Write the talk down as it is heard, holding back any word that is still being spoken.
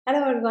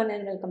Hello everyone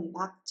and welcome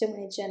back to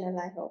my channel.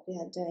 I hope you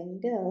are doing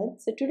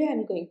good. So today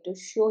I'm going to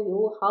show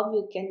you how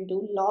you can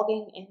do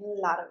logging in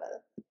Laravel.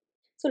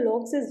 So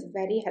logs is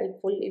very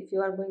helpful if you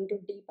are going to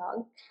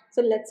debug.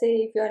 So let's say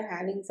if you are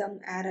having some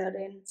error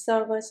in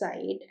server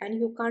side and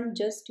you can't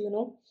just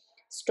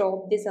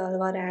stop the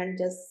server and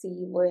just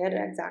see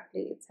where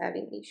exactly it's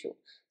having issue.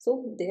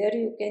 So there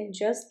you can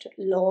just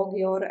log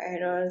your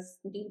errors,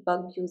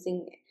 debug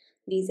using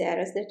these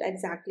errors, that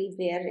exactly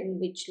where in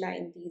which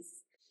line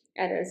these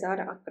errors are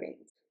occurring.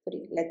 So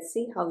let's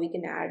see how we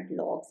can add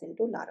logs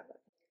into Laravel.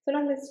 So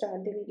now let's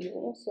start the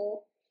video.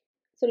 So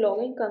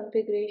logging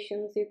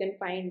configurations you can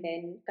find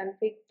in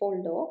config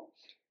folder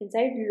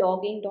inside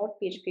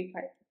logging.php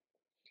file.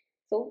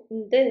 So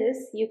in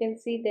this you can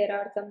see there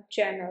are some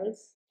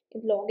channels.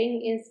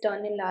 Logging is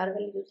done in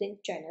Laravel using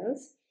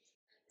channels.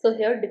 So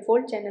here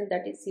default channel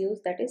that is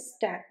used, that is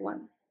stack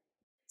one.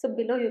 So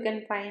below you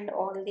can find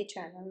all the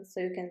channels. So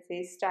you can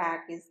see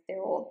stack is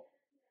there,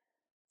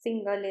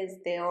 single is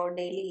there,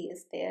 daily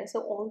is there.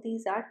 So all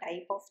these are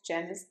type of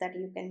channels that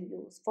you can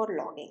use for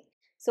logging.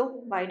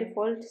 So by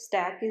default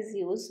stack is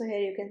used. So here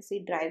you can see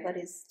driver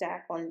is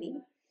stack only.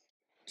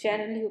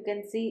 Channel you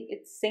can see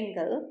it's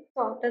single.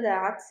 So after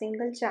that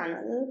single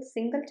channel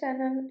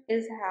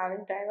is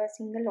having driver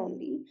single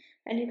only,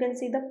 and you can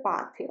see the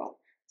path here.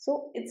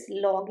 So it's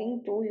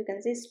logging to, you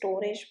can see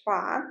storage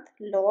path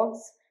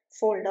logs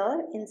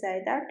folder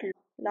inside that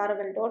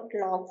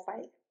laravel.log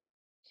file.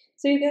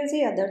 So you can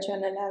see other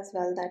channel as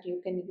well that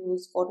you can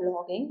use for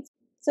logging.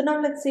 So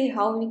now let's see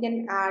how we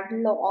can add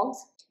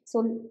logs.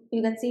 So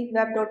you can see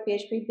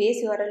web.php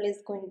base URL is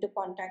going to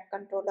contact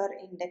controller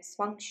index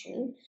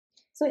function.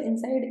 So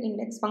inside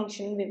index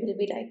function we will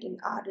be writing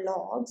our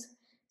logs.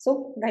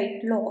 So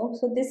write log.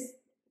 So this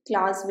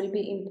class will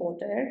be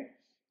imported,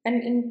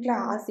 and in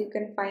class you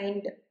can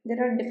find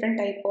there are different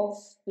type of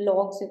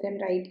logs. You can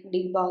write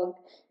debug,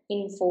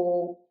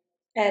 info,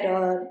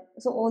 error.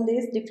 So all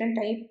these different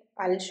type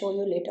I'll show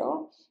you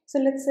later. So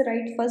let's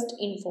write first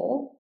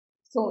info.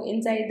 So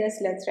inside this,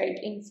 let's write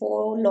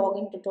info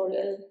login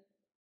tutorial.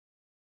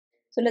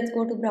 So let's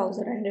go to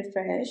browser and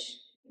refresh.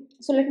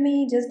 So let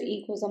me just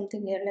echo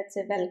something here. Let's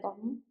say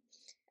welcome,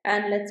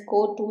 and let's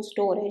go to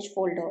storage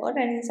folder,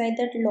 and inside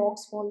that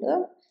logs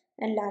folder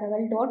and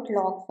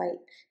laravel.log file.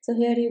 So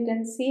here you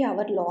can see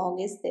our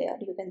log is there.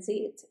 You can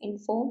see it's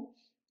info,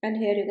 and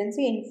here you can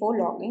see info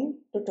logging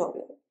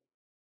tutorial.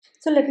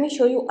 So let me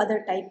show you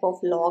other type of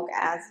log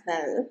as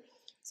well.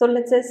 So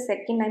let's say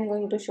second I'm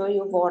going to show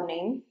you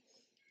warning,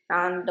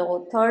 and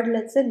third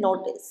let's say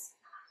notice,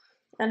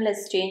 and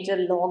let's change a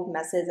log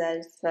message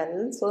as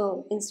well.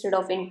 So instead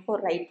of info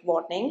write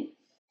warning,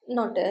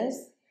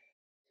 notice.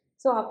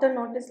 So after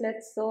notice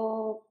let's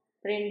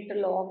print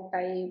log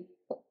type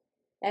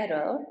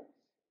error,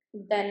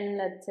 then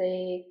let's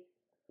say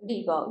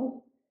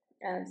debug,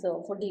 and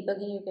so for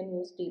debugging you can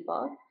use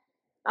debug.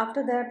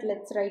 After that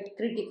let's write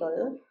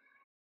critical,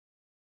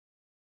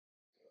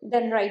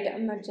 then write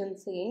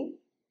emergency,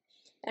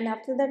 and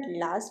after that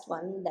last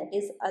one, that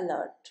is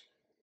alert.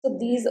 So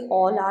these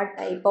all are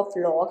type of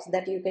logs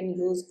that you can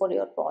use for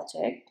your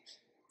project.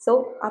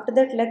 So after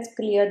that, let's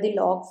clear the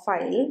log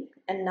file,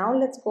 and now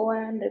let's go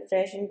and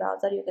refresh in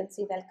browser. You can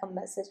see welcome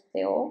message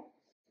there.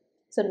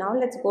 So now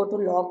let's go to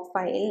log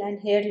file, and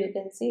here you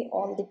can see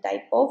all the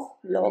type of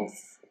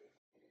logs.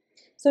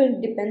 So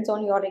it depends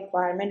on your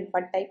requirement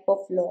what type of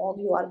log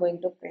you are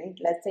going to print.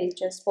 Let's say it's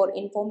just for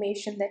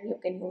information, then you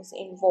can use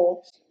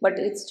info, but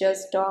it's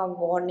just a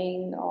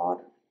warning or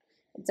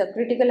it's a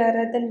critical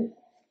error, then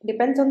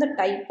depends on the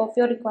type of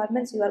your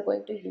requirements you are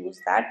going to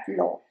use that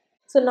log.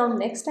 So now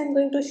next I'm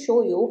going to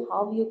show you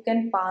how you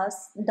can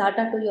pass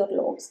data to your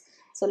logs.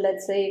 So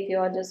let's say if you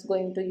are just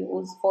going to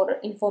use for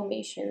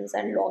informations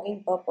and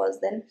logging purpose,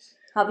 then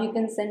how you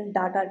can send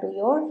data to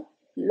your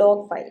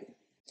log file.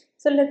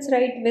 So let's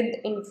write with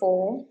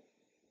info.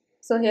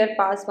 So here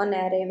pass one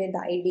array with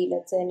id,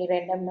 let's say any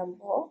random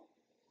number,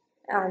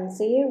 and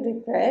save,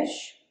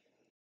 refresh.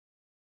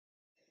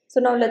 So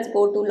now let's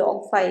go to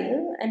log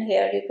file, and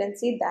here you can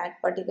see that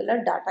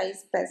particular data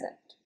is present.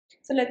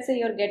 So let's say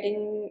you're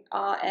getting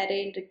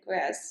array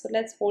request. So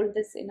let's hold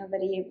this in a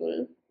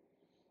variable,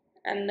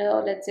 and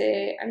let's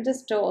say I'm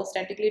just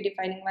statically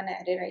defining one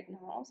array right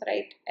now. So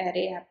write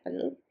array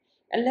apple,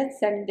 and let's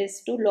send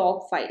this to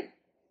log file.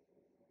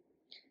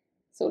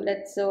 So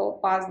let's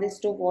pass this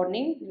to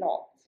warning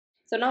log.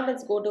 So now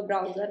let's go to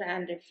browser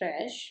and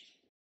refresh.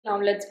 Now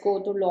let's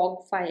go to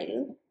log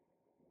file,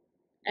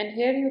 and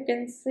here you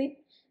can see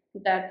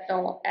that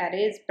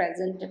array is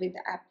present with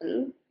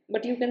apple,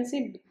 but you can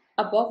see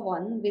above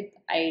one with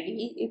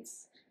id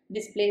it's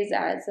displays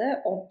as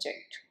a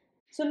object.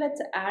 So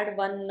let's add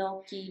one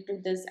key to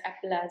this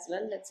apple as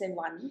well. Let's say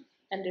one,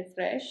 and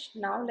refresh.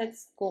 Now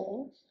let's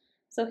go.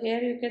 So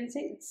here you can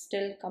see it's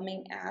still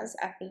coming as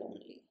apple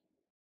only.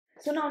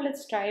 So now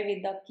let's try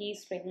with the key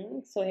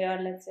string. So here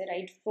let's say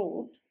write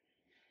fruit,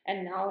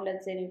 and now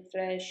let's say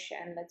refresh,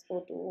 and let's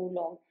go to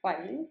log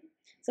file.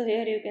 So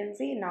here you can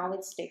see now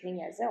it's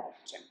taking as an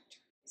object.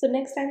 So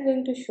next I'm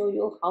going to show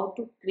you how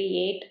to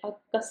create a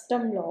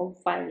custom log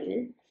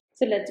file.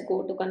 So let's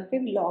go to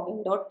config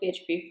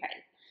login.php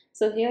file.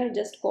 So here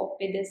just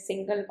copy this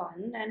single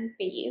one and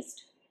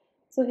paste.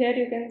 So here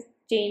you can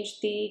change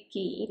the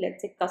key,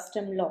 let's say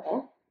custom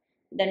log,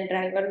 then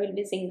driver will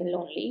be single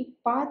only.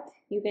 Path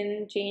you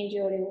can change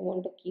or you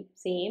want to keep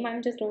same.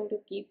 I'm just going to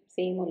keep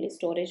same only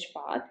storage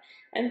path.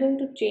 I'm going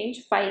to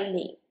change file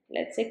name,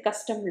 let's say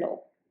custom log.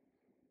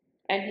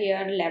 And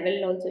here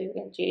level also you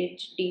can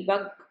change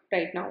debug.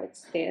 Right now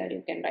it's there,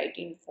 you can write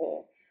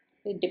info.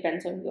 It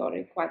depends on your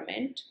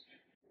requirement.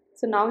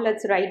 So now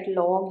let's write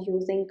log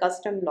using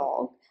custom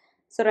log.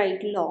 So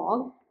write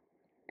log,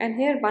 and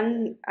here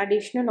one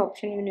additional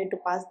option you need to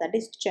pass, that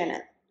is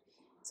channel.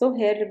 So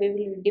here we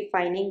will be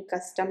defining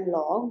custom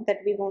log that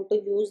we want to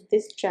use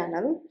this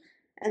channel,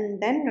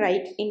 and then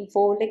write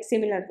info like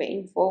similar way,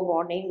 info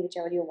warning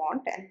whichever you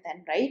want, and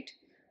then write,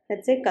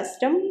 let's say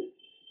custom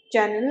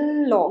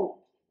channel log.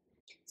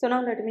 So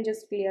now let me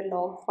just clear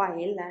log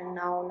file, and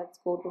now let's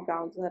go to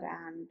browser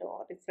and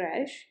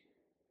refresh.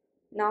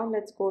 Now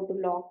let's go to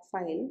log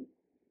file,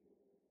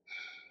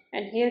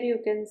 and here you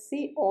can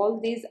see all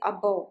these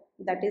above,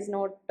 that is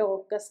not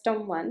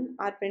custom one,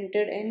 are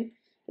printed in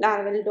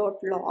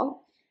laravel.log.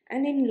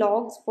 And in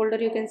logs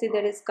folder you can see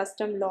there is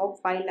custom log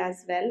file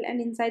as well,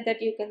 and inside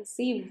that you can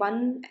see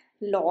one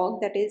log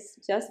that is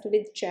just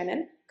with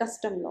channel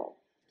custom log.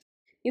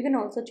 You can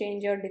also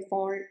change your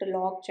default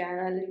log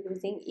channel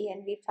using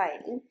env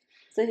file.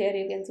 So here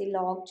you can see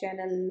log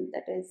channel,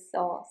 that is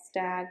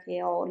stack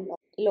here,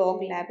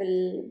 log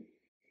label.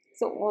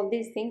 So all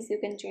these things you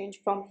can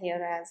change from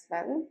here as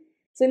well.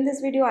 So in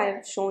this video, I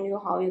have shown you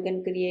how you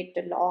can create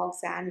the logs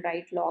and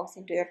write logs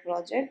into your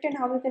project, and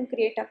how you can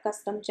create a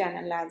custom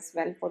channel as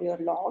well for your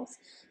logs.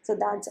 So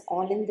that's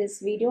all in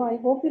this video. I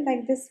hope you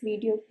like this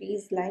video.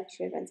 Please like,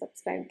 share and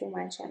subscribe to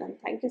my channel.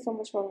 Thank you so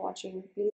much for watching. Please